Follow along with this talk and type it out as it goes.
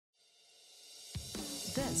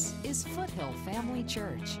This is Foothill Family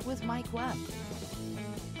Church with Mike Webb.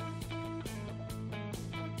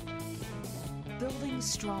 Building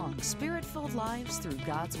strong, spirit-filled lives through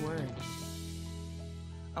God's Word.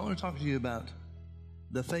 I want to talk to you about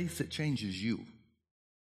the faith that changes you.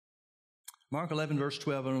 Mark 11, verse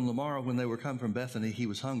 12, and on the morrow when they were come from Bethany, he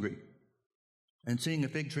was hungry. And seeing a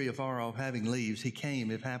fig tree afar off having leaves, he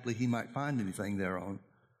came, if haply he might find anything thereon.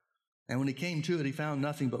 And when he came to it, he found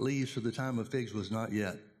nothing but leaves, for the time of figs was not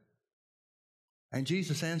yet. And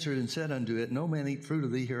Jesus answered and said unto it, No man eat fruit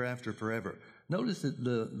of thee hereafter forever. Notice that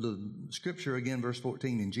the scripture again, verse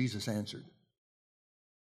 14, and Jesus answered.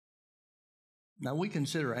 Now we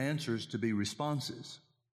consider answers to be responses,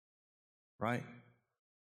 right?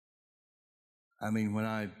 I mean, when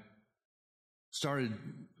I started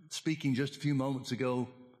speaking just a few moments ago,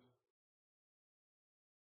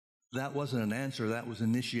 that wasn't an answer, that was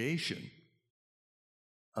initiation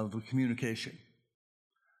of a communication.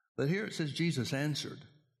 But here it says Jesus answered.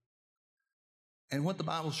 And what the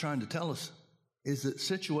Bible's trying to tell us is that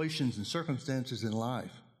situations and circumstances in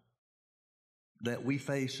life that we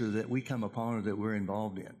face or that we come upon or that we're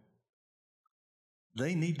involved in,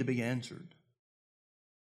 they need to be answered.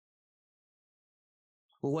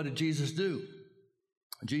 Well, what did Jesus do?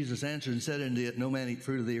 Jesus answered and said unto it, No man eat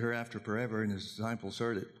fruit of thee hereafter forever. And his disciples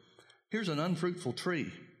heard it. Here's an unfruitful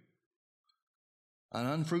tree, an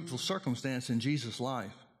unfruitful circumstance in Jesus'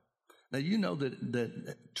 life. Now, you know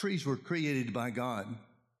that trees were created by God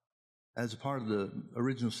as a part of the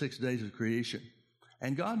original 6 days of creation.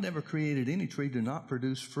 And God never created any tree to not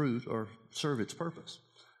produce fruit or serve its purpose.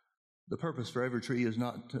 The purpose for every tree is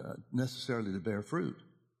not necessarily to bear fruit.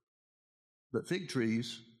 But fig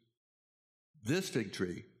trees, this fig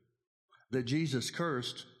tree that Jesus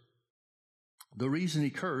cursed, the reason he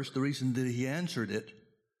cursed, the reason that he answered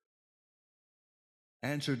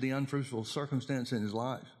the unfruitful circumstance in his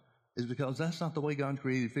life, is because that's not the way God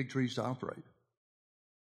created fig trees to operate.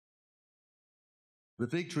 The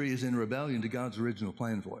fig tree is in rebellion to God's original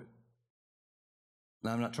plan for it.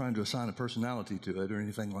 Now, I'm not trying to assign a personality to it or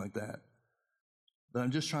anything like that. But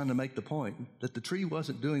I'm just trying to make the point that the tree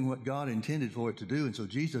wasn't doing what God intended for it to do. And so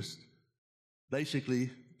Jesus basically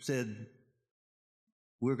said,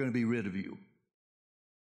 we're going to be rid of you.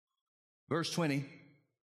 Verse 20,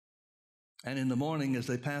 and in the morning as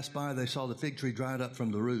they passed by, they saw the fig tree dried up from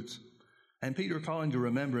the roots. And Peter, calling to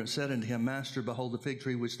remembrance, said unto him, Master, behold, the fig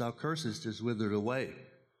tree which thou cursest is withered away.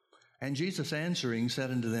 And Jesus answering said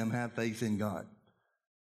unto them, Have faith in God.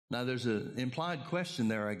 Now there's an implied question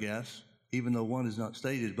there, I guess, even though one is not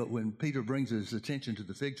stated. But when Peter brings his attention to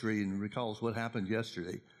the fig tree and recalls what happened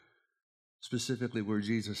yesterday, specifically where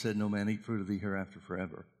Jesus said, No man eat fruit of thee hereafter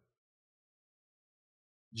forever,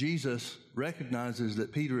 Jesus recognizes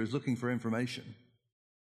that Peter is looking for information.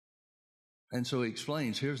 And so he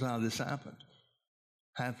explains, here's how this happened.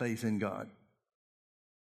 Have faith in God.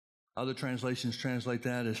 Other translations translate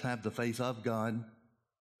that as have the faith of God.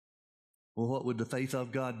 Well, what would the faith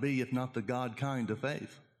of God be if not the God kind of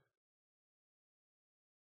faith?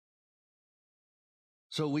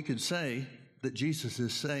 So we could say that Jesus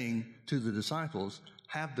is saying to the disciples,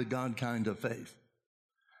 have the God kind of faith.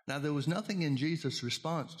 Now, there was nothing in Jesus'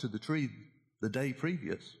 response to the tree the day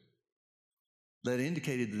previous that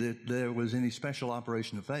indicated that there was any special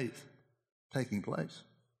operation of faith taking place.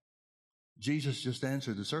 Jesus just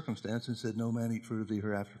answered the circumstance and said, No man eat fruit of thee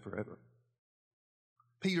hereafter forever.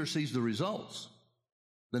 Peter sees the results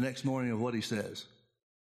the next morning of what he says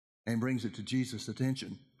and brings it to Jesus'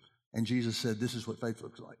 attention. And Jesus said, this is what faith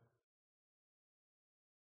looks like.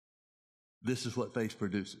 This is what faith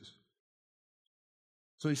produces.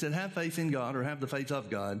 So he said, have faith in God, or have the faith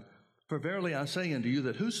of God. For verily I say unto you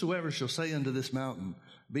that whosoever shall say unto this mountain,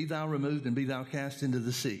 Be thou removed and be thou cast into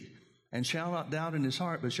the sea, and shall not doubt in his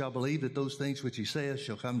heart, but shall believe that those things which he saith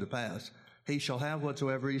shall come to pass, he shall have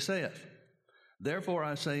whatsoever he saith. Therefore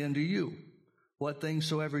I say unto you, what things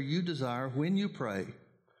soever you desire when you pray,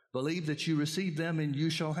 believe that you receive them and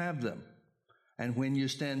you shall have them. And when you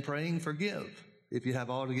stand praying, forgive, if you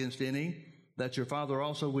have aught against any, that your Father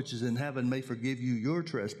also which is in heaven may forgive you your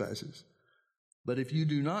trespasses. But if you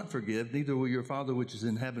do not forgive, neither will your Father which is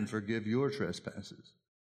in heaven forgive your trespasses.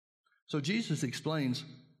 So Jesus explains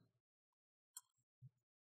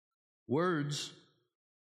words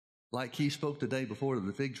like he spoke the day before to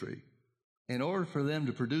the fig tree. In order for them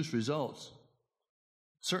to produce results,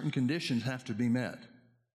 certain conditions have to be met.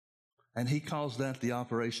 And he calls that the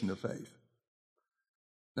operation of faith.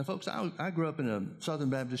 Now, folks, I grew up in a Southern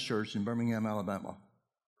Baptist church in Birmingham, Alabama.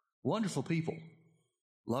 Wonderful people.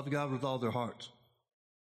 Loved God with all their hearts.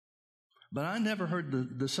 But I never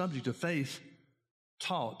heard the subject of faith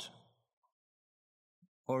taught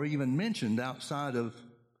or even mentioned outside of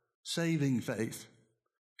saving faith.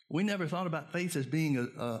 We never thought about faith as being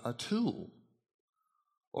a tool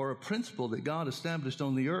or a principle that God established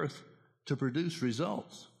on the earth to produce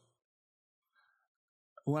results.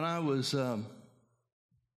 When I was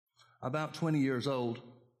about 20 years old,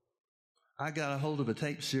 I got a hold of a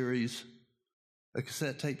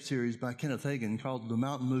cassette tape series by Kenneth Hagin called the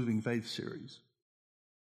Mountain Moving Faith Series.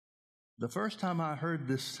 The first time I heard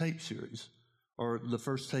this tape series, or the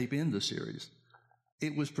first tape in the series,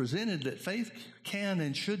 it was presented that faith can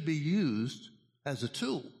and should be used as a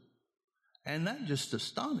tool. And that just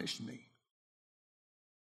astonished me.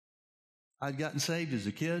 I'd gotten saved as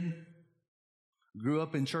a kid, grew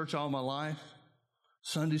up in church all my life,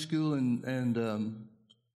 Sunday school and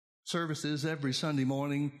services every Sunday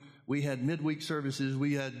morning. We had midweek services.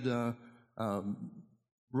 We had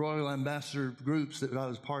Royal Ambassador groups that I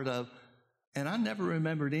was part of. And I never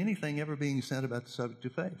remembered anything ever being said about the subject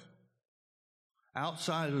of faith.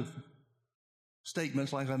 Outside of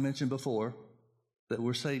statements like I mentioned before, that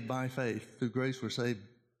we're saved by faith, through grace we're saved,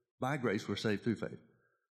 by grace we're saved through faith.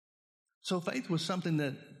 So faith was something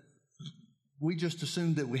that we just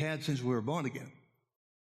assumed that we had since we were born again.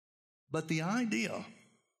 But the idea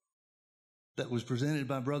that was presented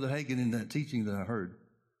by Brother Hagin in that teaching that I heard,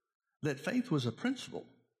 that faith was a principle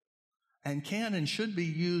and can and should be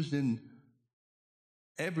used in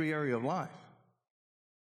every area of life,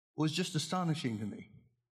 was just astonishing to me.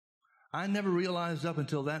 I never realized up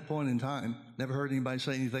until that point in time, never heard anybody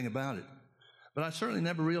say anything about it, but I certainly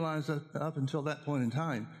never realized up until that point in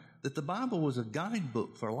time that the Bible was a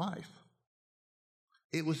guidebook for life.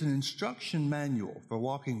 It was an instruction manual for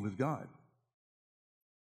walking with God.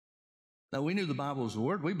 Now, we knew the Bible was the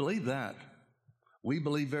Word. We believed that. We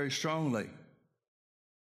believed very strongly.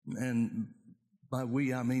 And by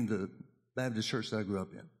we, I mean the Baptist church that I grew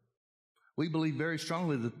up in. We believed very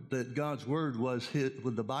strongly that God's Word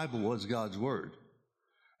the Bible was God's Word.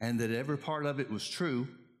 And that every part of it was true.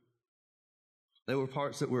 There were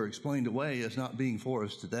parts that were explained away as not being for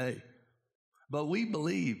us today. But we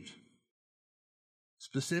believed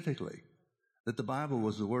specifically that the Bible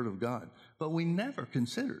was the Word of God. But we never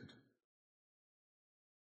considered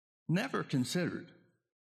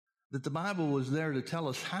that the Bible was there to tell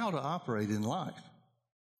us how to operate in life.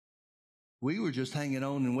 We were just hanging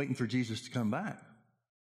on and waiting for Jesus to come back.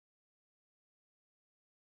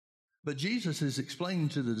 But Jesus is explaining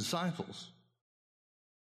to the disciples,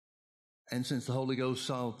 and since the Holy Ghost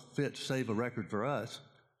saw fit to save a record for us,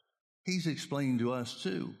 he's explaining to us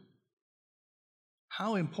too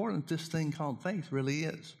how important this thing called faith really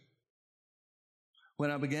is. When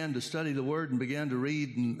I began to study the Word and began to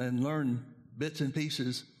read and learn bits and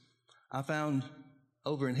pieces, I found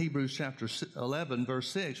over in Hebrews chapter 11, verse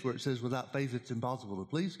 6, where it says, without faith it's impossible to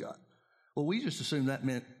please God. Well, we just assumed that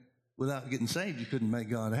meant without getting saved you couldn't make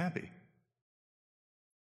God happy.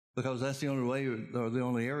 Because that's the only way or the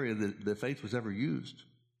only area that faith was ever used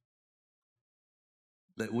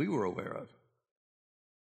that we were aware of,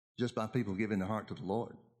 just by people giving their heart to the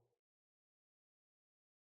Lord.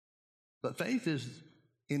 But faith is,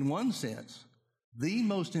 in one sense, the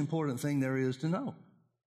most important thing there is to know.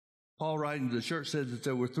 Paul, writing to the church, said that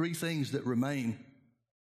there were three things that remain,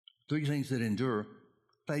 three things that endure: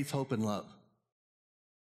 faith, hope, and love.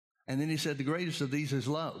 And then he said the greatest of these is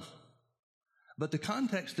love. But the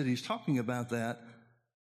context that he's talking about that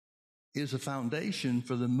is a foundation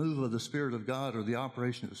for the move of the Spirit of God, or the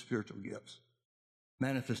operation of spiritual gifts,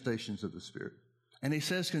 manifestations of the Spirit. And he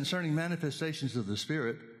says concerning manifestations of the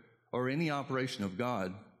Spirit, or any operation of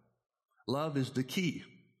God, love is the key.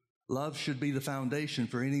 Love should be the foundation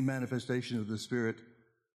for any manifestation of the Spirit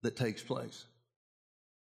that takes place.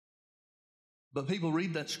 But people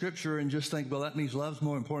read that scripture and just think, well, that means love's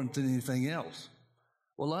more important than anything else.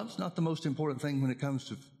 Well, love's not the most important thing when it comes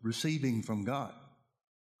to receiving from God.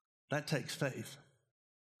 That takes faith.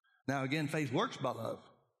 Now, again, faith works by love.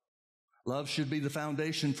 Love should be the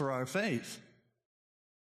foundation for our faith.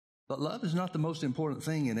 But love is not the most important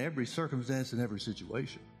thing in every circumstance and every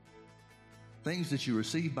situation. Things that you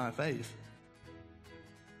receive by faith,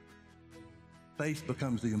 faith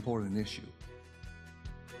becomes the important issue.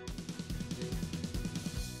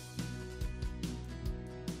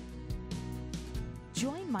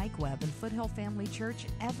 Join Mike Webb and Foothill Family Church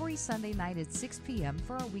every Sunday night at 6 p.m.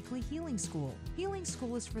 for our weekly Healing School. Healing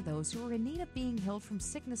School is for those who are in need of being healed from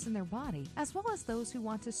sickness in their body, as well as those who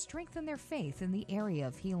want to strengthen their faith in the area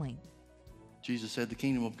of healing. Jesus said the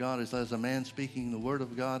kingdom of God is as a man speaking the word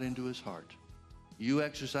of God into his heart. You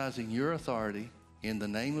exercising your authority in the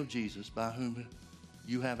name of Jesus, by whom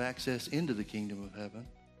you have access into the kingdom of heaven,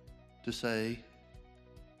 to say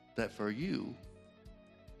that for you,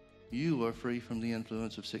 you are free from the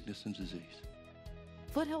influence of sickness and disease.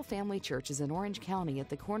 Foothill Family Church is in Orange County at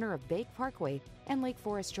the corner of Bake Parkway and Lake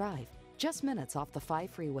Forest Drive, just minutes off the 5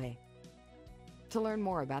 freeway. To learn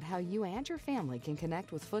more about how you and your family can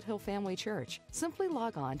connect with Foothill Family Church, simply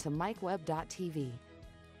log on to mikeweb.tv.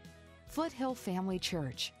 Foothill Family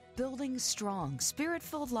Church, building strong,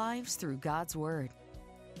 spirit-filled lives through God's Word.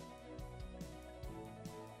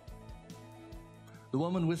 The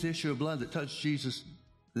woman with the issue of blood that touched Jesus,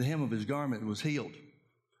 the hem of his garment, was healed.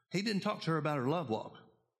 He didn't talk to her about her love walk.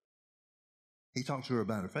 He talked to her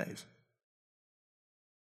about her faith.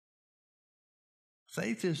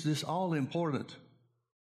 Faith is this all-important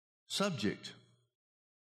subject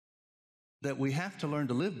that we have to learn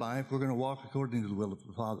to live by if we're going to walk according to the will of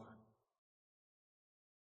the Father.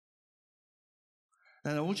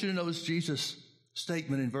 And I want you to notice Jesus'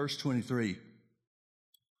 statement in verse 23.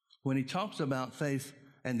 When he talks about faith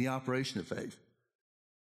and the operation of faith,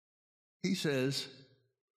 he says,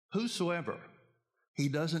 whosoever. He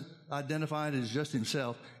doesn't identify it as just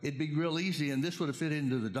himself. It'd be real easy, and this would have fit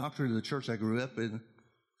into the doctrine of the church I grew up in.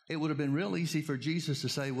 It would have been real easy for Jesus to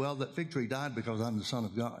say, well, that fig tree died because I'm the Son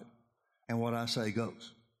of God, and what I say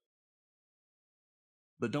goes.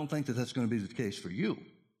 But don't think that that's going to be the case for you.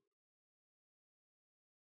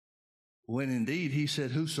 When indeed he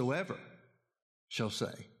said, whosoever shall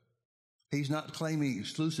say. He's not claiming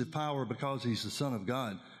exclusive power because he's the Son of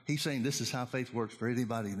God. He's saying this is how faith works for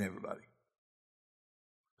anybody and everybody.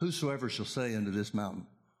 Whosoever shall say unto this mountain,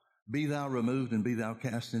 be thou removed and be thou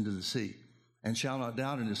cast into the sea, and shall not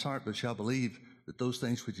doubt in his heart, but shall believe that those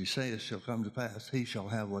things which he saith shall come to pass, he shall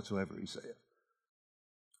have whatsoever he saith.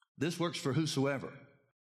 This works for whosoever.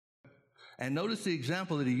 And notice the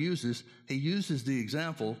example that he uses. He uses the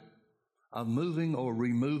example of moving or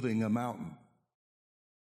removing a mountain,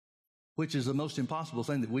 which is the most impossible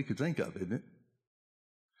thing that we could think of, isn't it?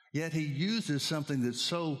 Yet he uses something that's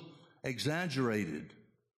so exaggerated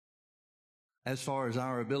as far as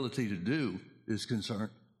our ability to do is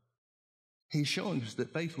concerned. He's showing us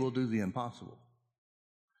that faith will do the impossible.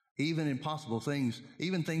 Even impossible things,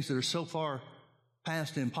 even things that are so far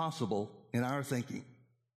past impossible in our thinking,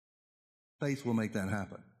 faith will make that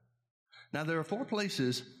happen. Now, there are 4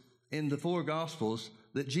 places in the 4 Gospels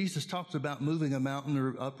that Jesus talks about moving a mountain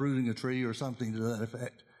or uprooting a tree or something to that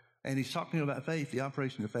effect. And he's talking about faith, the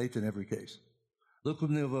operation of faith in every case. Look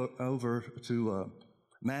with me over to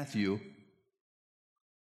Matthew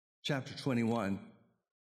chapter 21.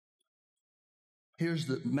 Here's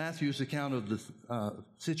Matthew's account of the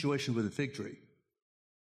situation with the fig tree.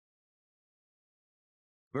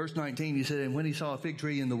 Verse 19, he said, and when he saw a fig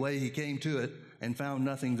tree in the way, he came to it and found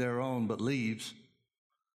nothing thereon but leaves,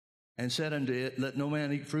 and said unto it, let no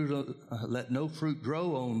man eat fruit, let no fruit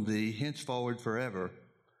grow on thee henceforward forever.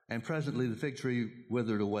 And presently the fig tree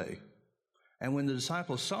withered away. And when the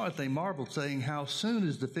disciples saw it, they marveled, saying, how soon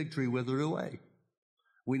is the fig tree withered away?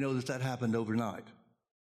 We know that happened overnight.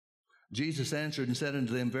 Jesus answered and said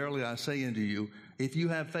unto them, verily I say unto you, if you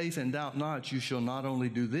have faith and doubt not, you shall not only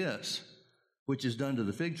do this, which is done to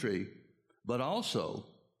the fig tree, but also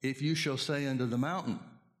if you shall say unto the mountain,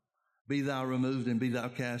 be thou removed and be thou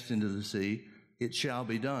cast into the sea, it shall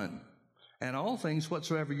be done. And all things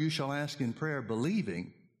whatsoever you shall ask in prayer,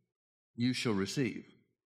 believing, you shall receive.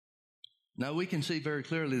 Now we can see very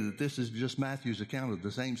clearly that this is just Matthew's account of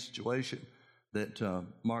the same situation that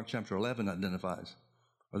Mark chapter 11 identifies,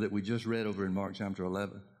 or that we just read over in Mark chapter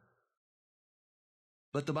 11.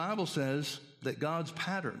 But the Bible says that God's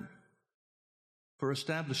pattern for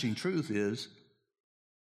establishing truth is,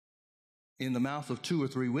 in the mouth of 2 or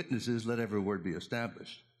 3 witnesses, let every word be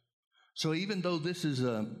established. So even though this is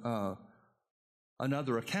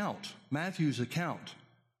another account, Matthew's account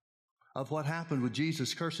of what happened with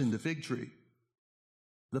Jesus cursing the fig tree,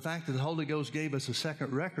 the fact that the Holy Ghost gave us a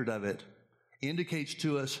second record of it indicates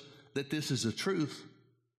to us that this is a truth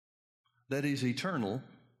that is eternal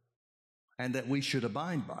and that we should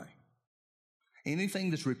abide by. Anything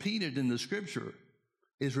that's repeated in the Scripture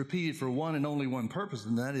is repeated for one and only one purpose,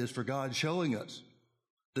 and that is for God showing us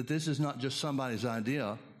that this is not just somebody's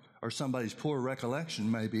idea or somebody's poor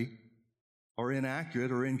recollection maybe, or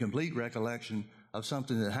inaccurate or incomplete recollection of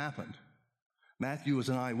something that happened. Matthew was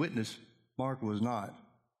an eyewitness, Mark was not,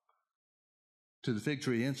 to the fig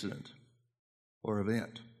tree incident or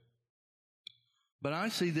event. But I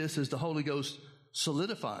see this as the Holy Ghost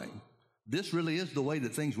solidifying. This really is the way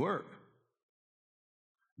that things work.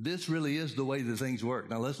 This really is the way that things work.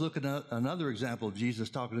 Now let's look at another example of Jesus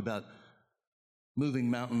talking about moving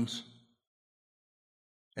mountains,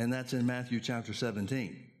 and that's in Matthew chapter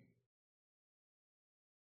 17.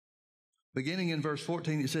 Beginning in verse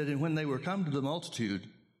 14, he said, and when they were come to the multitude,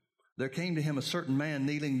 there came to him a certain man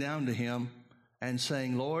kneeling down to him and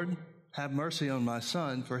saying, Lord, have mercy on my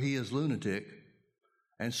son, for he is lunatic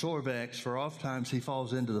and sore vexed, for ofttimes he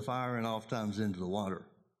falls into the fire and ofttimes into the water.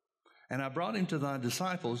 And I brought him to thy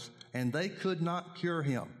disciples, and they could not cure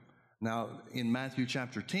him. Now, in Matthew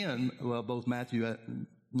chapter 10, well, both Matthew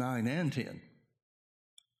 9 and 10,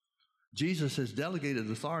 Jesus has delegated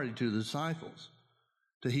authority to the disciples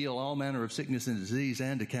to heal all manner of sickness and disease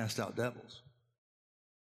and to cast out devils.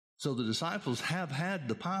 So the disciples have had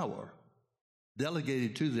the power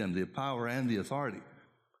delegated to them, the power and the authority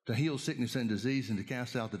to heal sickness and disease and to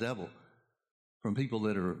cast out the devil from people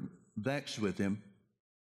that are vexed with him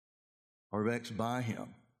or vexed by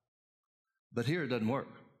him. But here it doesn't work.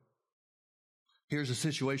 Here's a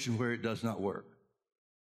situation where it does not work.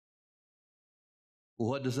 Well,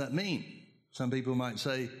 what does that mean? Some people might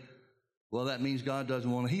say, well, that means God doesn't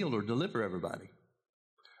want to heal or deliver everybody.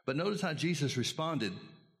 But notice how Jesus responded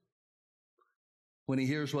when he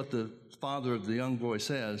hears what the father of the young boy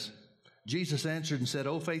says. Jesus answered and said,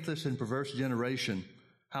 O faithless and perverse generation,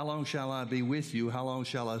 how long shall I be with you? How long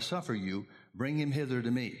shall I suffer you? Bring him hither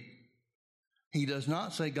to me. He does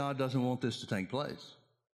not say God doesn't want this to take place.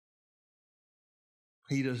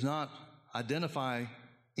 He does not identify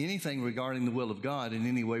anything regarding the will of God in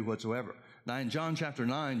any way whatsoever. Now, in John chapter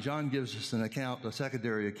 9, John gives us an account, a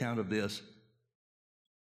secondary account of this,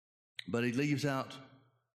 but he leaves out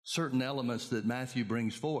certain elements that Matthew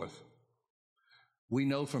brings forth. We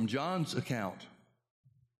know from John's account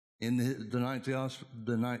in the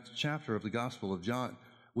ninth chapter of the Gospel of John,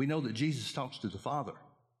 we know that Jesus talks to the Father.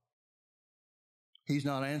 He's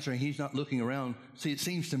not answering. He's not looking around. See, it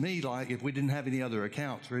seems to me like if we didn't have any other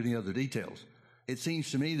accounts or any other details, it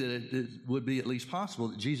seems to me that it would be at least possible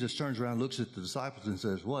that Jesus turns around, looks at the disciples and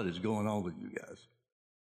says, what is going on with you guys?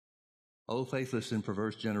 O faithless and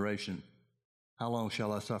perverse generation, how long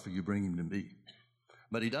shall I suffer you? Bring him to me.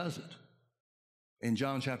 But he doesn't. In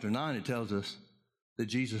John chapter 9, it tells us that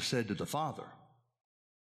Jesus said to the Father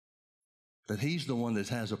that he's the one that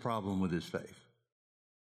has a problem with his faith.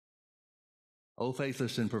 O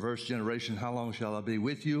faithless and perverse generation, how long shall I be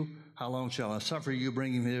with you? How long shall I suffer you?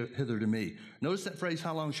 Bring him hither to me. Notice that phrase,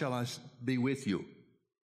 how long shall I be with you?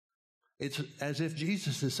 It's as if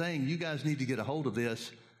Jesus is saying, you guys need to get a hold of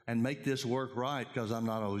this and make this work right, because I'm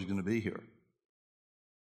not always going to be here.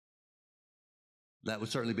 That would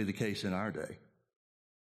certainly be the case in our day.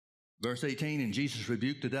 Verse 18, and Jesus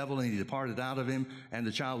rebuked the devil, and he departed out of him, and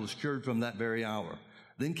the child was cured from that very hour.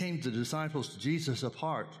 Then came the disciples to Jesus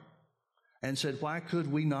apart, and said, why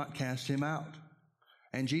could we not cast him out?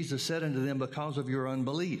 And Jesus said unto them, because of your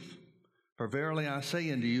unbelief. For verily I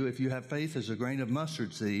say unto you, if you have faith as a grain of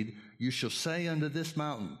mustard seed, you shall say unto this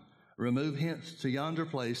mountain, remove hence to yonder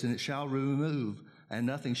place, and it shall remove, and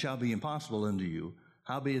nothing shall be impossible unto you.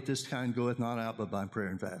 Howbeit this kind goeth not out but by prayer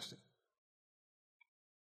and fasting.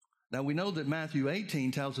 Now we know that Matthew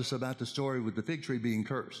 18 tells us about the story with the fig tree being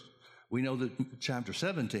cursed. We know that chapter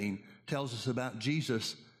 17 tells us about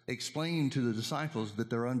Jesus explaining to the disciples that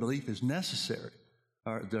their unbelief is necessary,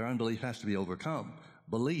 or their unbelief has to be overcome.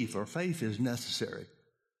 Belief or faith is necessary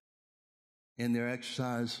in their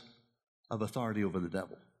exercise of authority over the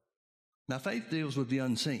devil. Now, faith deals with the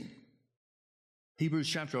unseen. Hebrews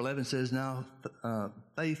chapter 11 says, now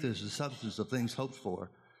faith is the substance of things hoped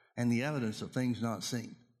for and the evidence of things not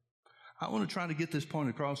seen. I want to try to get this point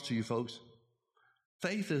across to you folks.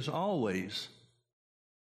 Faith always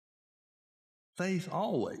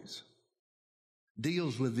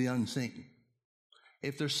deals with the unseen.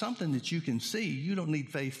 If there's something that you can see, you don't need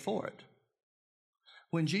faith for it.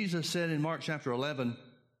 When Jesus said in Mark chapter 11,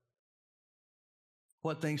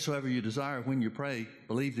 what things soever you desire when you pray,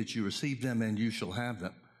 believe that you receive them and you shall have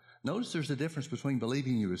them. Notice there's a difference between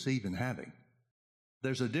believing you receive and having.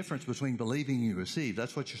 There's a difference between believing you receive.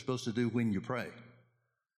 That's what you're supposed to do when you pray.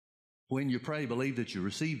 When you pray, believe that you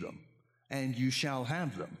receive them and you shall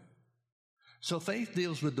have them. So faith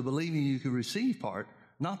deals with the believing you can receive part,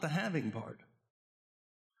 not the having part.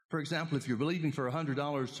 For example, if you're believing for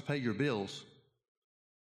 $100 to pay your bills,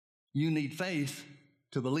 you need faith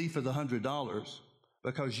to believe for the $100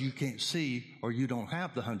 because you can't see or you don't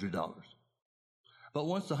have the $100. But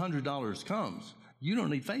once the $100 comes, you don't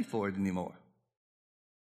need faith for it anymore.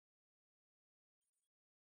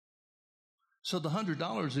 So the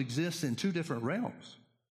 $100 exists in two different realms.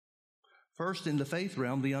 First, in the faith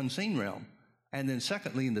realm, the unseen realm, and then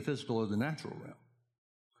secondly, in the physical or the natural realm.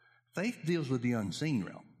 Faith deals with the unseen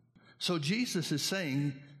realm. So Jesus is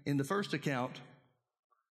saying in the first account,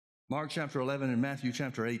 Mark chapter 11 and Matthew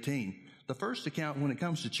chapter 18, the first account when it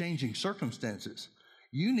comes to changing circumstances,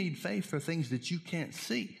 you need faith for things that you can't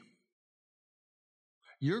see.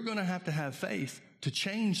 you're going to have faith to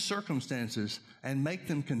change circumstances and make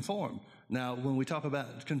them conform. Now, when we talk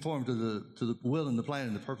about conform to the will and the plan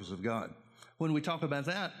and the purpose of God, when we talk about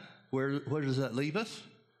that, where does that leave us?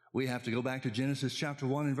 We have to go back to Genesis chapter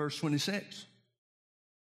 1 and verse 26.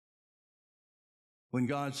 When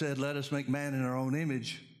God said, let us make man in our own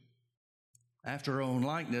image, after our own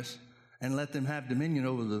likeness, and let them have dominion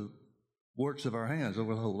over the works of our hands,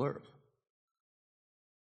 over the whole earth.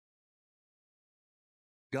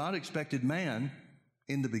 God expected man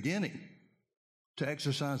in the beginning to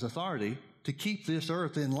exercise authority to keep this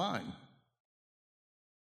earth in line.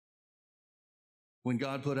 When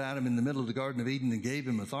God put Adam in the middle of the Garden of Eden and gave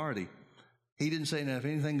him authority, he didn't say, now, if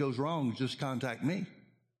anything goes wrong, just contact me.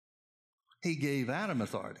 He gave Adam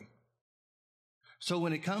authority. So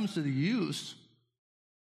when it comes to the use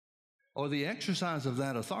or the exercise of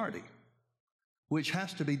that authority, which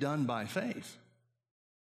has to be done by faith,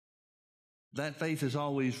 that faith is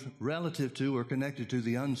always relative to or connected to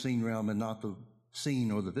the unseen realm and not the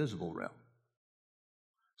seen or the visible realm.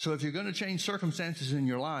 So if you're going to change circumstances in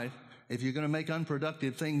your life, if you're going to make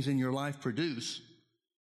unproductive things in your life produce,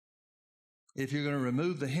 if you're going to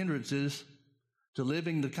remove the hindrances to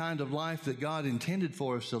living the kind of life that God intended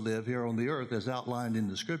for us to live here on the earth as outlined in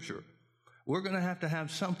the Scripture, we're going to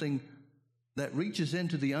have something that reaches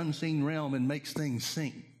into the unseen realm and makes things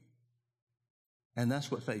sing. And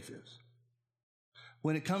that's what faith is.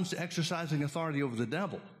 When it comes to exercising authority over the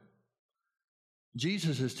devil,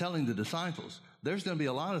 Jesus is telling the disciples, there's going to be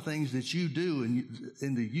a lot of things that you do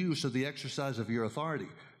in the use of the exercise of your authority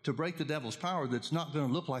to break the devil's power that's not going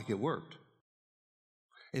to look like it worked.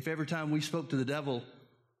 If every time we spoke to the devil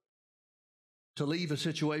to leave a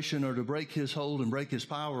situation or to break his hold and break his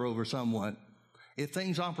power over someone, if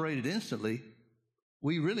things operated instantly,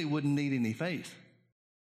 we really wouldn't need any faith.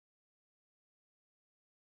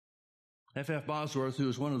 F.F. Bosworth, who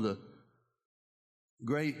was one of the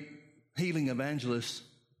great healing evangelists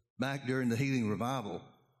back during the healing revival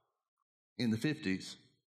in the 50s,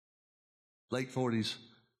 late 40s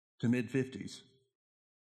to mid 50s,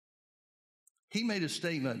 he made a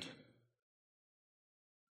statement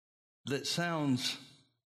that sounds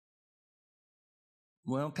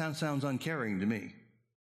uncaring to me.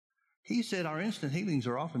 He said our instant healings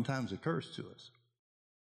are oftentimes a curse to us.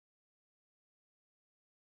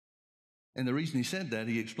 And the reason he said that,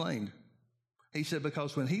 he explained. He said,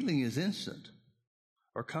 because when healing is instant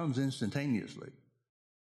or comes instantaneously,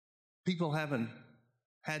 people haven't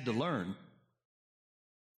had to learn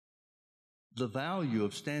the value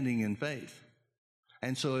of standing in faith.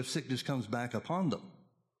 And so if sickness comes back upon them,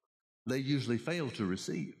 they usually fail to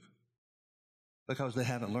receive because they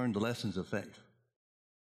haven't learned the lessons of faith.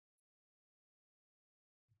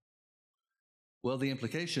 Well, the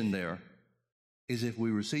implication there is if we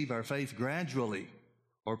receive our faith gradually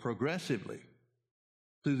or progressively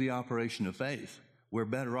through the operation of faith, we're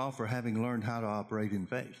better off for having learned how to operate in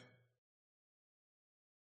faith.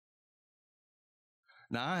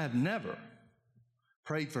 Now, I have never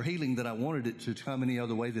prayed for healing that I wanted it to come any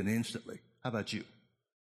other way than instantly. How about you?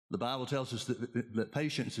 The Bible tells us that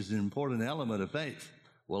patience is an important element of faith.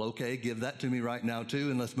 Well, okay, give that to me right now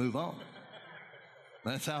too, and let's move on.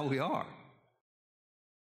 That's how we are.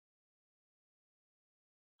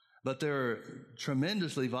 But there are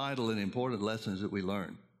tremendously vital and important lessons that we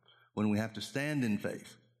learn when we have to stand in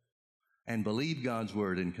faith and believe God's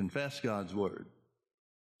word and confess God's word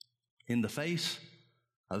in the face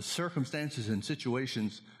of circumstances and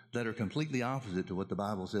situations that are completely opposite to what the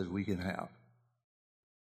Bible says we can have.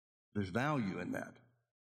 There's value in that.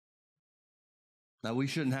 Now, we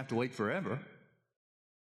shouldn't have to wait forever,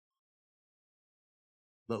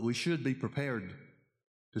 but we should be prepared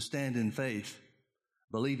to stand in faith,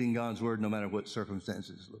 believing God's word no matter what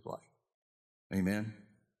circumstances look like. Amen.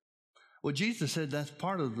 Well, Jesus said that's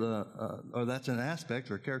part of that's an aspect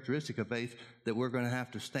or characteristic of faith that we're going to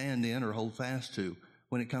have to stand in or hold fast to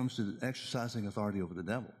when it comes to exercising authority over the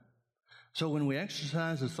devil. So when we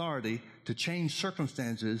exercise authority to change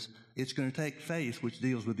circumstances, it's going to take faith, which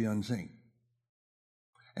deals with the unseen.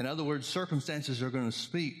 In other words, circumstances are going to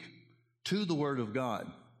speak to the word of God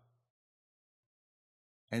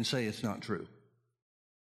and say it's not true.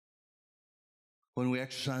 When we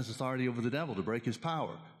exercise authority over the devil to break his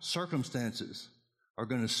power, circumstances are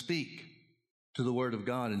going to speak to the word of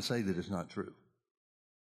God and say that it's not true.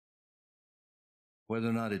 Whether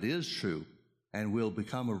or not it is true and will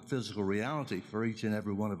become a physical reality for each and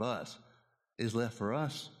every one of us is left for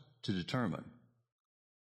us to determine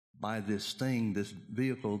by this thing, this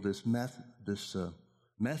vehicle, this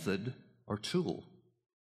method or tool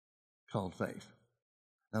called faith.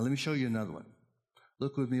 Now let me show you another one.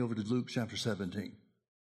 Look with me over to Luke chapter 17.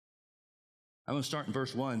 I'm going to start in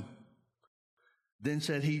verse 1. Then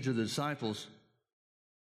said he to the disciples,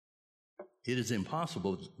 it is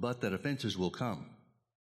impossible but that offenses will come.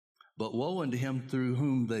 But woe unto him through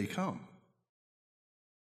whom they come.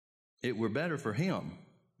 It were better for him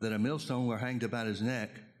that a millstone were hanged about his neck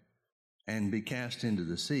and be cast into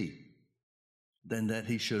the sea, than that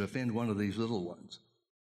he should offend one of these little ones.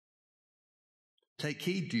 Take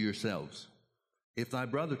heed to yourselves. If thy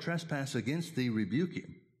brother trespass against thee, rebuke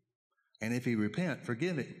him. And if he repent,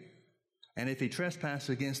 forgive him. And if he trespass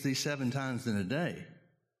against thee 7 times in a day,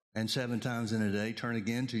 and 7 times in a day turn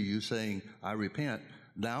again to you, saying, I repent,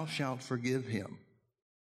 thou shalt forgive him.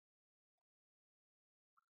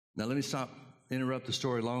 Now let me interrupt the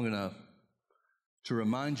story long enough to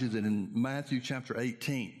remind you that in Matthew chapter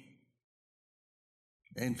 18,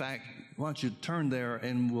 in fact, why don't you turn there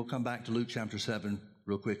and we'll come back to Luke chapter 7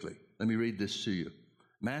 real quickly. Let me read this to you.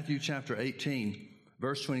 Matthew chapter 18,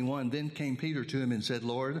 verse 21, then came Peter to him and said,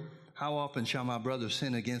 Lord, how often shall my brother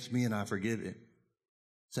sin against me and I forgive him?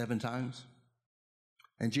 7 times?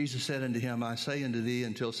 And Jesus said unto him, I say not unto thee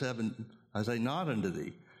until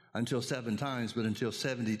 7 times, but until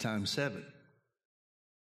 70 times 7.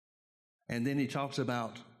 And then he talks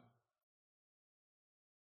about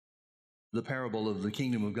the parable of the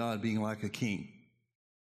kingdom of God being like a king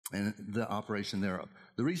and the operation thereof.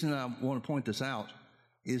 The reason I want to point this out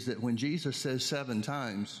is that when Jesus says 7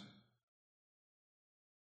 times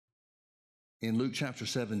in Luke chapter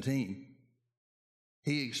 17,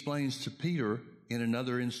 he explains to Peter in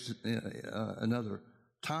another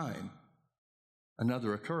time,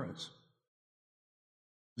 another occurrence,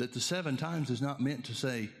 that the 7 times is not meant to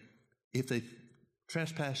say, if they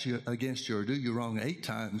trespass against you or do you wrong 8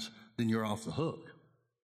 times, then you're off the hook.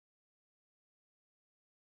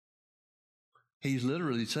 He's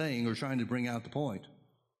literally saying, or trying to bring out the point,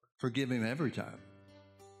 forgive him every time,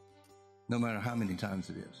 no matter how many times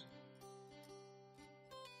it is.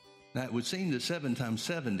 Now, it would seem that 7 times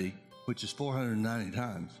 70, which is 490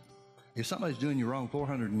 times, if somebody's doing you wrong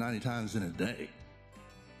 490 times in a day,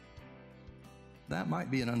 that might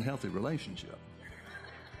be an unhealthy relationship.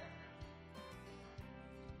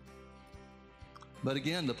 But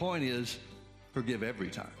again, the point is, forgive every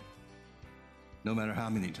time, no matter how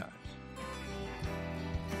many times.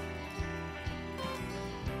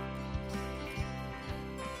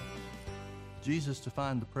 Jesus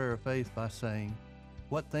defined the prayer of faith by saying,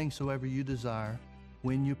 what things soever you desire,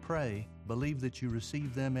 when you pray, believe that you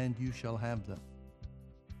receive them and you shall have them.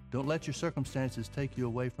 Don't let your circumstances take you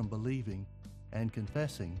away from believing and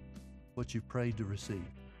confessing what you prayed to receive.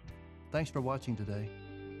 Thanks for watching today.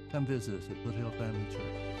 Come visit us at Foothill Family Church.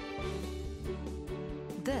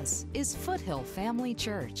 This is Foothill Family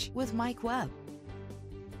Church with Mike Webb.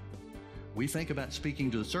 We think about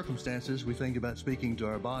speaking to the circumstances. We think about speaking to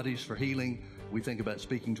our bodies for healing. We think about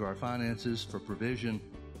speaking to our finances for provision.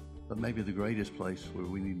 But maybe the greatest place where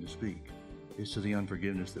we need to speak is to the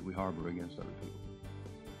unforgiveness that we harbor against other people.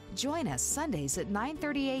 Join us Sundays at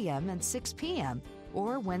 9:30 a.m. and 6 p.m.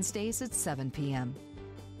 or Wednesdays at 7 p.m.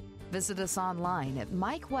 Visit us online at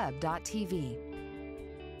mikewebb.tv.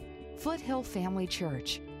 Foothill Family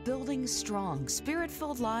Church, building strong,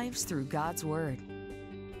 Spirit-filled lives through God's Word.